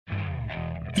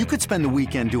You could spend the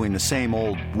weekend doing the same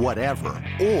old whatever,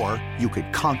 or you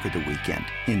could conquer the weekend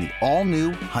in the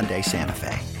all-new Hyundai Santa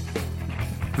Fe.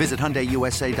 Visit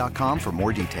HyundaiUSA.com for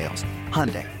more details.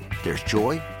 Hyundai, there's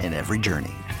joy in every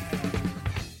journey.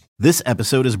 This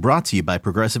episode is brought to you by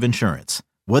Progressive Insurance.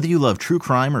 Whether you love true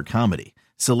crime or comedy,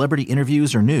 celebrity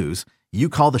interviews or news, you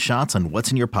call the shots on what's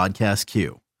in your podcast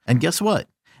queue. And guess what?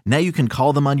 Now you can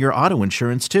call them on your auto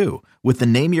insurance too with the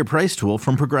Name Your Price tool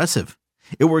from Progressive.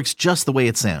 It works just the way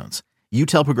it sounds. You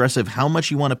tell Progressive how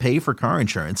much you want to pay for car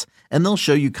insurance, and they'll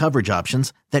show you coverage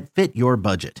options that fit your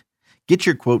budget. Get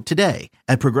your quote today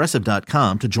at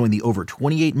Progressive.com to join the over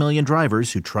 28 million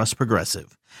drivers who trust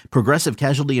Progressive. Progressive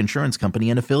Casualty Insurance Company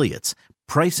and Affiliates.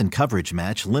 Price and coverage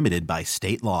match limited by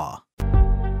state law.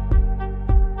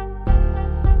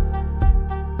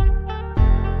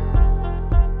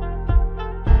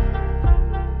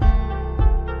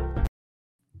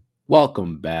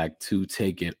 Welcome back to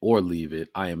Take It or Leave It.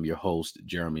 I am your host,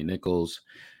 Jeremy Nichols.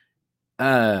 We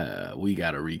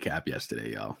got to recap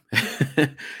yesterday, y'all.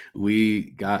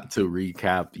 We got to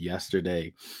recap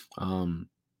yesterday. I'll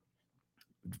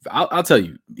tell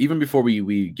you, even before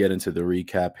we get into the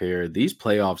recap here, these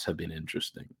playoffs have been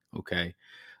interesting, okay?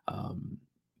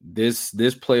 This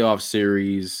playoff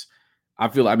series,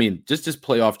 just this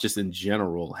playoff just in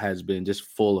general has been just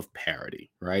full of parody,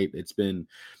 right? It's been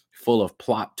full of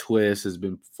plot twists, has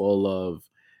been full of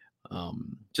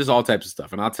just all types of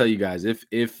stuff. And I'll tell you guys, if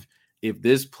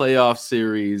this playoff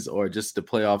series or just the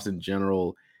playoffs in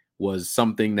general was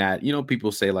something that,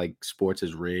 people say like sports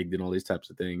is rigged and all these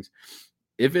types of things.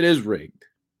 If it is rigged,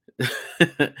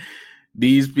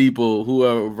 these people who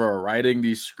are writing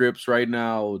these scripts right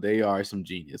now, they are some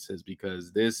geniuses,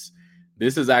 because this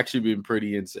has actually been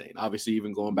pretty insane. Obviously,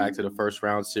 even going back to the first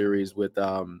round series with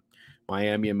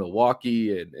Miami and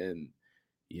Milwaukee, and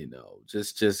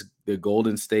just the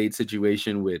Golden State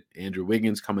situation with Andrew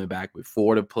Wiggins coming back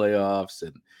before the playoffs,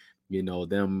 and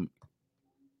them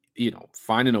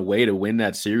finding a way to win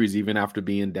that series even after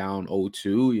being down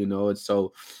 0-2. It's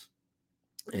so.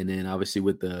 And then obviously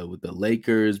with the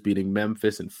Lakers beating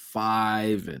Memphis in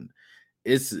 5, and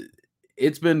it's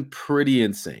been pretty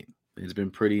insane. It's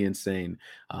been pretty insane,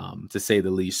 to say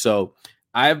the least. So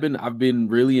I've been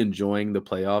really enjoying the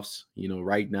playoffs.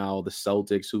 Right now the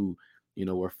Celtics, who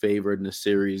were favored in the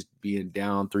series, being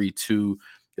down 3-2.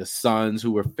 The Suns,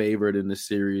 who were favored in the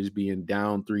series, being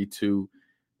down 3-2.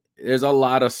 There's a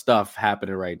lot of stuff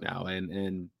happening right now,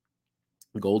 and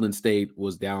Golden State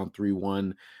was down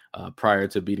 3-1 prior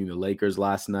to beating the Lakers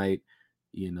last night,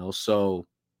 so,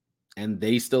 and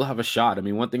they still have a shot. I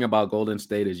mean, one thing about Golden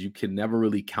State is you can never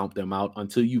really count them out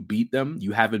until you beat them.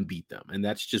 You haven't beat them, and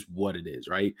that's just what it is,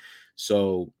 right?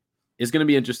 So it's going to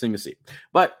be interesting to see.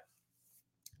 But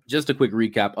just a quick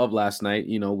recap of last night.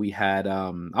 We had,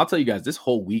 I'll tell you guys, this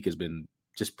whole week has been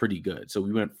just pretty good. So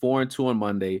we went 4-2 on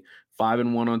Monday,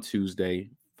 5-1 on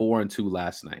Tuesday, 4-2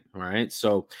 last night. All right.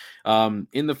 So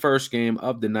in the first game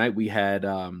of the night, we had,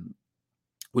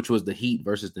 which was the Heat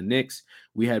versus the Knicks,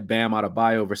 we had Bam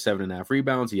Adebayo over 7.5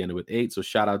 rebounds. He ended with 8. So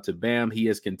shout out to Bam. He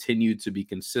has continued to be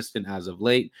consistent as of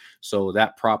late. So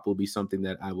that prop will be something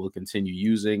that I will continue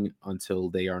using until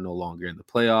they are no longer in the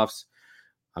playoffs.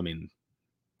 I mean,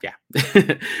 yeah.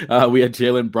 We had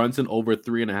Jalen Brunson over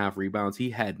 3.5 rebounds. He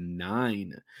had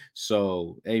 9.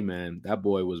 So, hey, man, that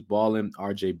boy was balling.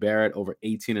 RJ Barrett over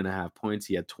 18.5 points.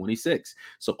 He had 26.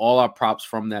 So all our props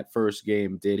from that first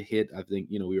game did hit. I think,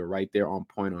 we were right there on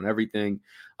point on everything.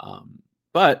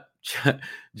 But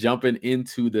jumping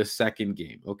into the second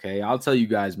game, okay, I'll tell you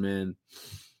guys, man,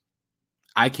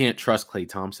 I can't trust Klay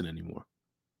Thompson anymore.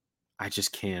 I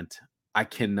just can't. I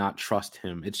cannot trust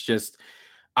him. It's just,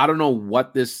 I don't know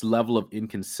what this level of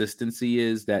inconsistency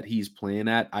is that he's playing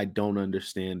at. I don't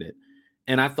understand it.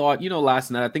 And I thought,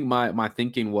 last night, I think my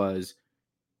thinking was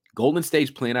Golden State's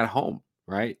playing at home,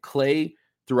 right? Klay,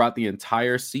 throughout the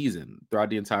entire season, throughout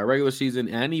the entire regular season,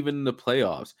 and even in the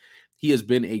playoffs, he has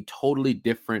been a totally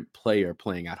different player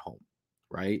playing at home,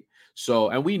 right? So,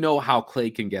 and we know how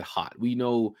Klay can get hot. We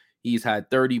know he's had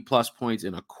 30-plus points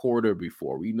in a quarter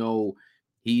before. We know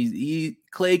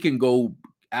Klay can go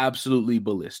absolutely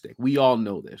ballistic. We all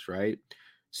know this, right?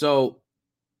 So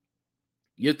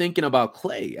you're thinking about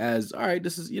Klay as, all right,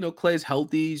 this is, Klay's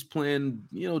healthy, he's playing,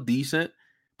 decent,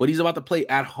 but he's about to play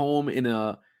at home in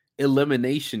a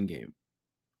elimination game.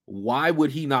 Why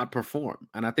would he not perform?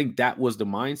 And I think that was the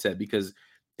mindset, because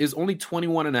it's only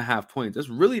 21.5 points. That's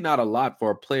really not a lot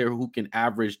for a player who can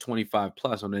average 25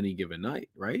 plus on any given night,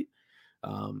 right?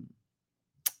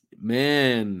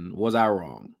 Man, was I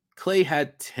wrong. Klay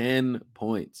had 10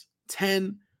 points.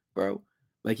 10, bro.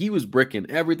 Like, he was bricking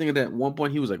everything. At that one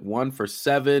point, he was like 1 for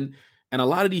 7. And a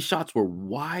lot of these shots were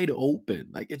wide open.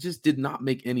 Like, it just did not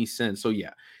make any sense. So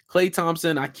yeah, Klay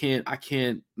Thompson,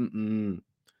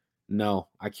 no,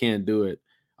 I can't do it.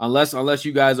 Unless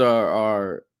you guys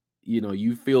are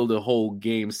you feel the whole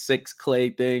game 6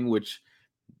 Klay thing, which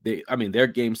their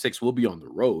game 6 will be on the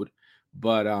road.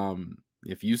 But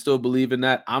if you still believe in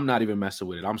that, I'm not even messing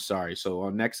with it. I'm sorry. So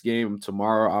on next game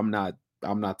tomorrow, I'm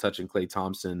not touching Klay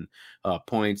Thompson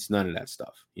points, none of that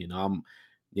stuff.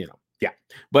 Yeah.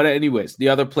 But anyways, the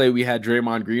other play we had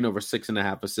Draymond Green over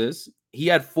 6.5 assists. He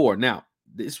had 4. Now,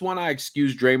 this one I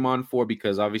excuse Draymond for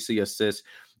because obviously assists,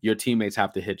 your teammates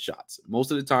have to hit shots.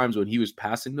 Most of the times when he was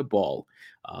passing the ball,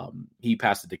 he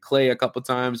passed it to Klay a couple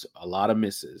times, a lot of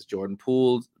misses. Jordan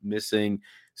Poole missing,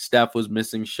 Steph was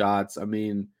missing shots.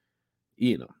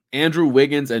 Andrew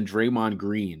Wiggins and Draymond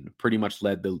Green pretty much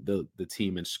led the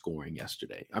team in scoring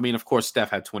yesterday. Of course, Steph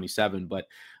had 27, but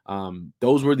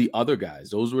those were the other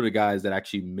guys. Those were the guys that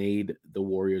actually made the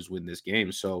Warriors win this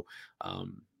game. So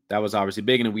that was obviously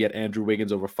big. And then we had Andrew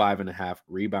Wiggins over 5.5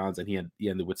 rebounds, and he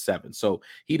ended with 7. So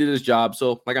he did his job.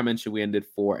 So like I mentioned, we ended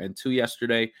 4-2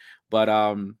 yesterday. But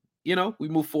we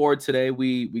move forward today.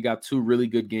 We got 2 really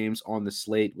good games on the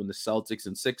slate with the Celtics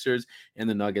and Sixers and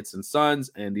the Nuggets and Suns.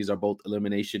 And these are both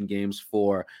elimination games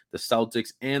for the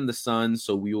Celtics and the Suns.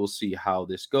 So we will see how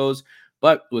this goes.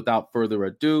 But without further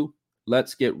ado,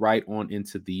 let's get right on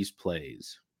into these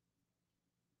plays.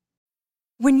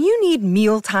 When you need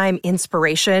mealtime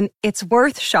inspiration, it's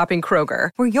worth shopping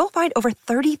Kroger, where you'll find over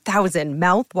 30,000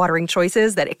 mouth-watering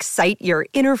choices that excite your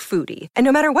inner foodie. And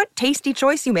no matter what tasty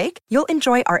choice you make, you'll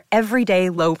enjoy our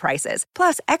everyday low prices,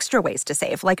 plus extra ways to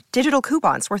save, like digital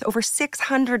coupons worth over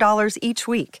 $600 each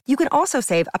week. You can also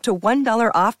save up to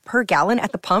 $1 off per gallon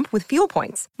at the pump with fuel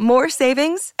points. More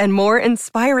savings and more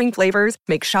inspiring flavors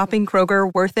make shopping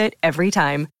Kroger worth it every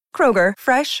time. Kroger,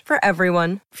 fresh for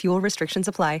everyone. Fuel restrictions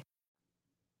apply.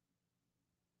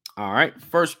 All right,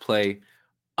 first play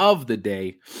of the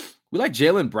day. We like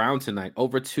Jaylen Brown tonight,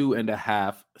 over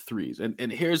 2.5 threes.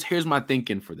 And here's my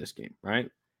thinking for this game, right?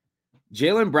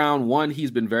 Jaylen Brown, one, he's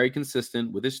been very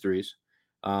consistent with his threes.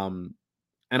 And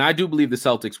I do believe the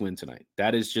Celtics win tonight.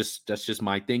 That's just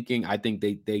my thinking. I think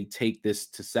they take this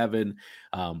to 7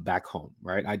 back home,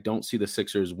 right? I don't see the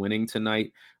Sixers winning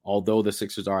tonight, although the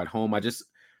Sixers are at home.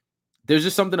 There's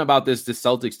just something about this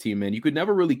Celtics team, man. You could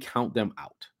never really count them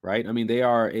out, right? They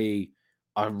are a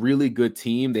really good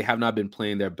team. They have not been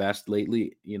playing their best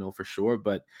lately, for sure,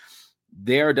 but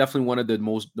they are definitely one of the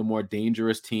more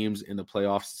dangerous teams in the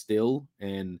playoffs still.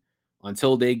 And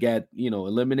until they get,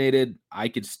 eliminated, I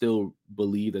could still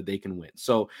believe that they can win.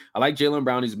 So I like Jaylen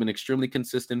Brown. He's been extremely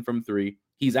consistent from 3.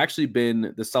 He's actually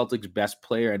been the Celtics' best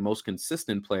player and most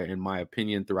consistent player, in my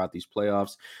opinion, throughout these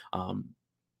playoffs.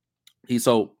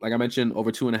 Like I mentioned,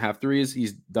 over 2.5 threes.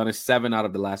 He's done a 7 out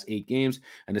of the last 8 games,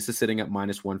 and this is sitting at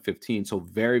 -115. So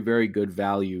very, very good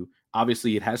value.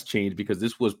 Obviously, it has changed because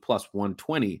this was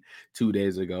 +120 2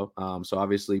 days ago. So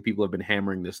obviously, people have been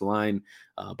hammering this line,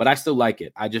 but I still like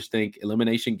it. I just think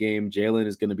elimination game, Jaylen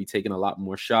is going to be taking a lot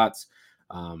more shots.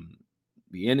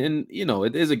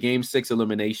 It is a game 6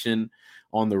 elimination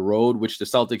on the road, which the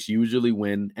Celtics usually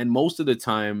win. And most of the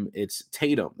time it's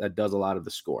Tatum that does a lot of the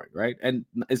scoring, right? And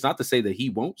it's not to say that he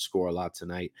won't score a lot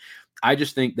tonight. I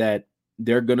just think that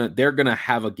they're gonna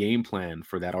have a game plan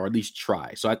for that, or at least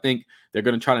try. So I think they're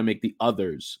gonna try to make the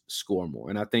others score more.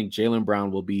 And I think Jaylen Brown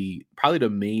will be probably the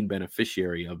main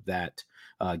beneficiary of that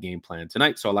game plan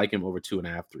tonight. So I like him over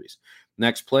 2.5 threes.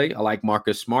 Next play, I like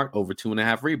Marcus Smart over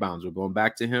 2.5 rebounds. We're going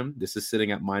back to him. This is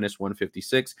sitting at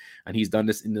 -156, and he's done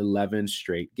this in 11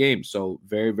 straight games. So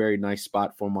very, very nice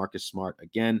spot for Marcus Smart.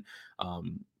 Again,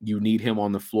 you need him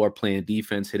on the floor playing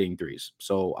defense, hitting threes.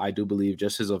 So I do believe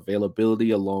just his availability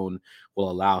alone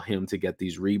will allow him to get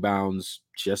these rebounds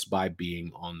just by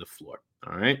being on the floor.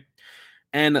 All right.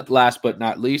 And last but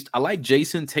not least, I like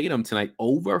Jason Tatum tonight,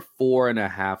 over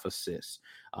 4.5 assists.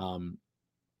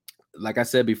 Like I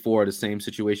said before, the same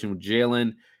situation with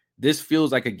Jaylen. This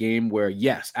feels like a game where,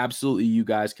 yes, absolutely, you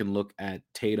guys can look at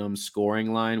Tatum's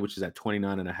scoring line, which is at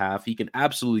 29.5. He can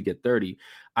absolutely get 30.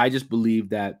 I just believe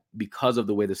that because of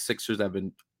the way the Sixers have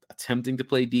been attempting to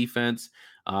play defense,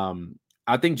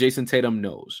 I think Jason Tatum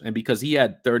knows. And because he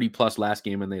had 30 plus last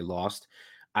game and they lost,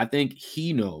 I think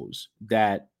he knows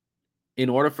that in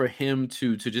order for him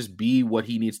to just be what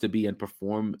he needs to be and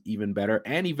perform even better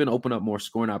and even open up more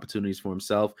scoring opportunities for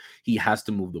himself, he has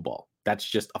to move the ball. That's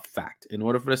just a fact. In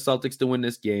order for the Celtics to win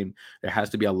this game, there has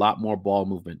to be a lot more ball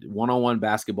movement. One-on-one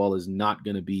basketball is not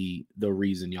going to be the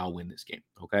reason y'all win this game,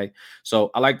 okay? So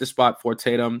I like the spot for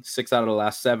Tatum. 6 out of the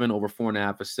last 7, over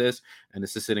 4.5 assists, and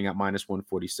this is sitting at minus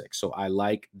 146. So I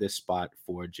like this spot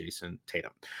for Jason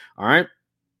Tatum. All right.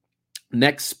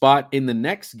 Next spot in the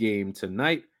next game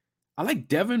tonight, I like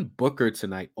Devin Booker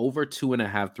tonight over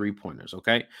 2.5 3-pointers.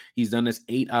 Okay. He's done this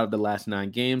 8 out of the last 9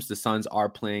 games. The Suns are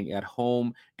playing at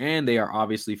home, and they are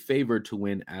obviously favored to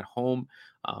win at home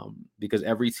because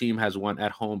every team has won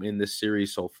at home in this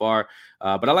series so far.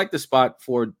 But I like the spot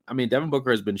for, Devin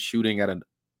Booker has been shooting at an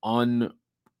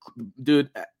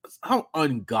how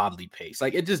ungodly pace.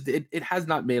 Like it has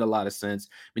not made a lot of sense.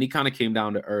 He kind of came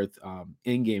down to earth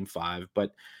in game 5,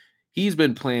 but he's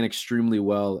been playing extremely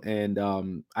well. And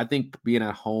I think being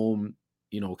at home,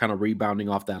 kind of rebounding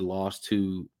off that loss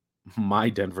to my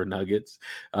Denver Nuggets,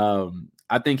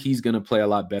 I think he's going to play a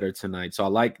lot better tonight. So I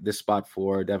like this spot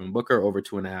for Devin Booker over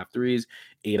 2.5 threes,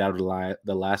 8 out of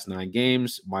the last 9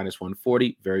 games, minus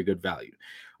 140. Very good value.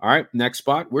 All right, next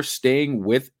spot, we're staying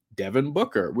with Devin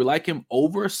Booker. We like him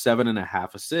over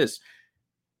 7.5 assists.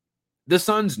 The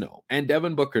Suns know, and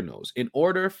Devin Booker knows, in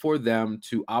order for them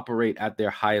to operate at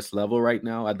their highest level right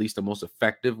now, at least the most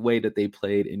effective way that they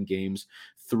played in games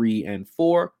 3 and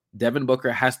 4, Devin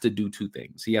Booker has to do 2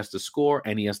 things. He has to score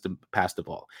and he has to pass the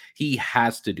ball. He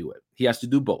has to do it. He has to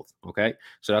do both, okay?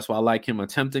 So that's why I like him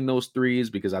attempting those threes,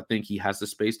 because I think he has to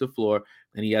space the floor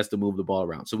and he has to move the ball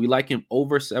around. So we like him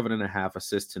over 7.5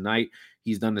 assists tonight.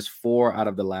 He's done this 4 out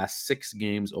of the last 6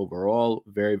 games overall.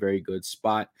 Very, very good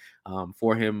spot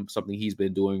for him, something he's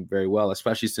been doing very well,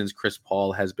 especially since Chris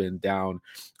Paul has been down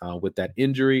with that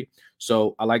injury.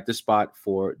 So I like the spot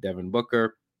for Devin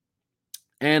Booker.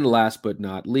 And last but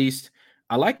not least,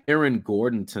 I like Aaron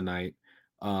Gordon tonight,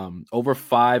 over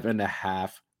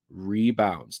 5.5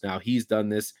 rebounds. Now, he's done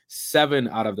this 7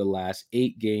 out of the last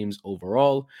 8 games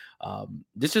overall.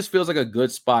 This just feels like a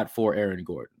good spot for Aaron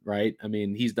Gordon, right?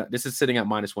 This is sitting at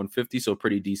minus 150, so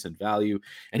pretty decent value.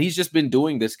 And he's just been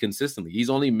doing this consistently.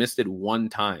 He's only missed it 1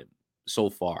 time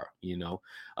so far,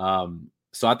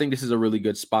 So I think this is a really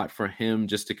good spot for him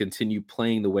just to continue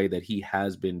playing the way that he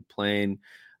has been playing.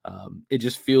 It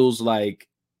just feels like,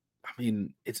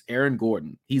 it's Aaron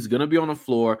Gordon. He's going to be on the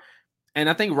floor. And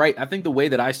I think the way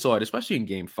that I saw it, especially in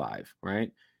game 5,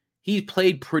 right? He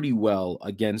played pretty well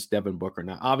against Devin Booker.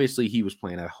 Now, obviously he was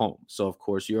playing at home. So of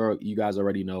course you guys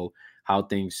already know how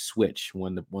things switch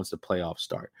once the playoffs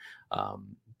start.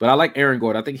 But I like Aaron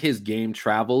Gordon. I think his game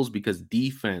travels because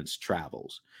defense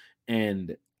travels.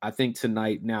 And I think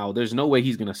tonight, now, there's no way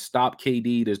he's going to stop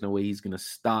KD. There's no way he's going to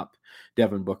stop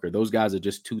Devin Booker. Those guys are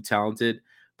just too talented.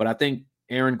 But I think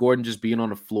Aaron Gordon just being on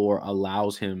the floor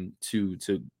allows him to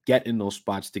get in those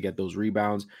spots to get those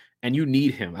rebounds. And you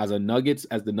need him as the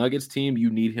Nuggets team. You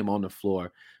need him on the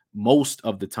floor most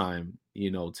of the time,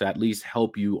 to at least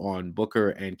help you on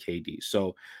Booker and KD.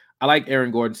 So I like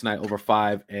Aaron Gordon tonight over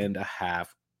 5.5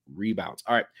 rebounds.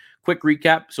 All right, quick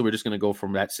recap. So we're just going to go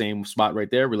from that same spot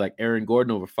right there. We like Aaron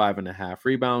Gordon over 5.5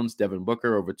 rebounds, Devin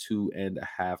Booker over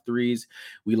 2.5 threes.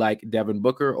 We like Devin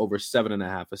Booker over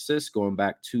 7.5 assists. Going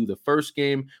back to the first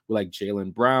game, we like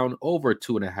Jaylen Brown over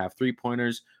 2.5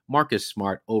 3-pointers, Marcus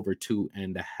Smart over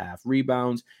 2.5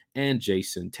 rebounds, and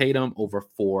Jason Tatum over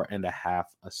 4.5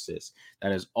 assists.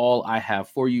 That is all I have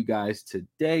for you guys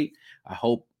today. I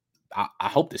hope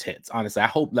this hits. Honestly, I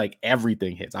hope like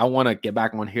everything hits. I want to get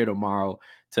back on here tomorrow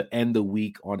to end the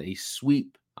week on a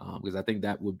sweep because I think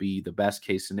that would be the best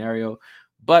case scenario.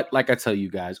 But like I tell you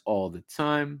guys all the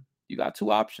time, you got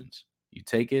 2 options. You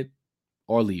take it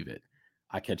or leave it.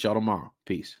 I catch y'all tomorrow.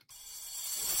 Peace.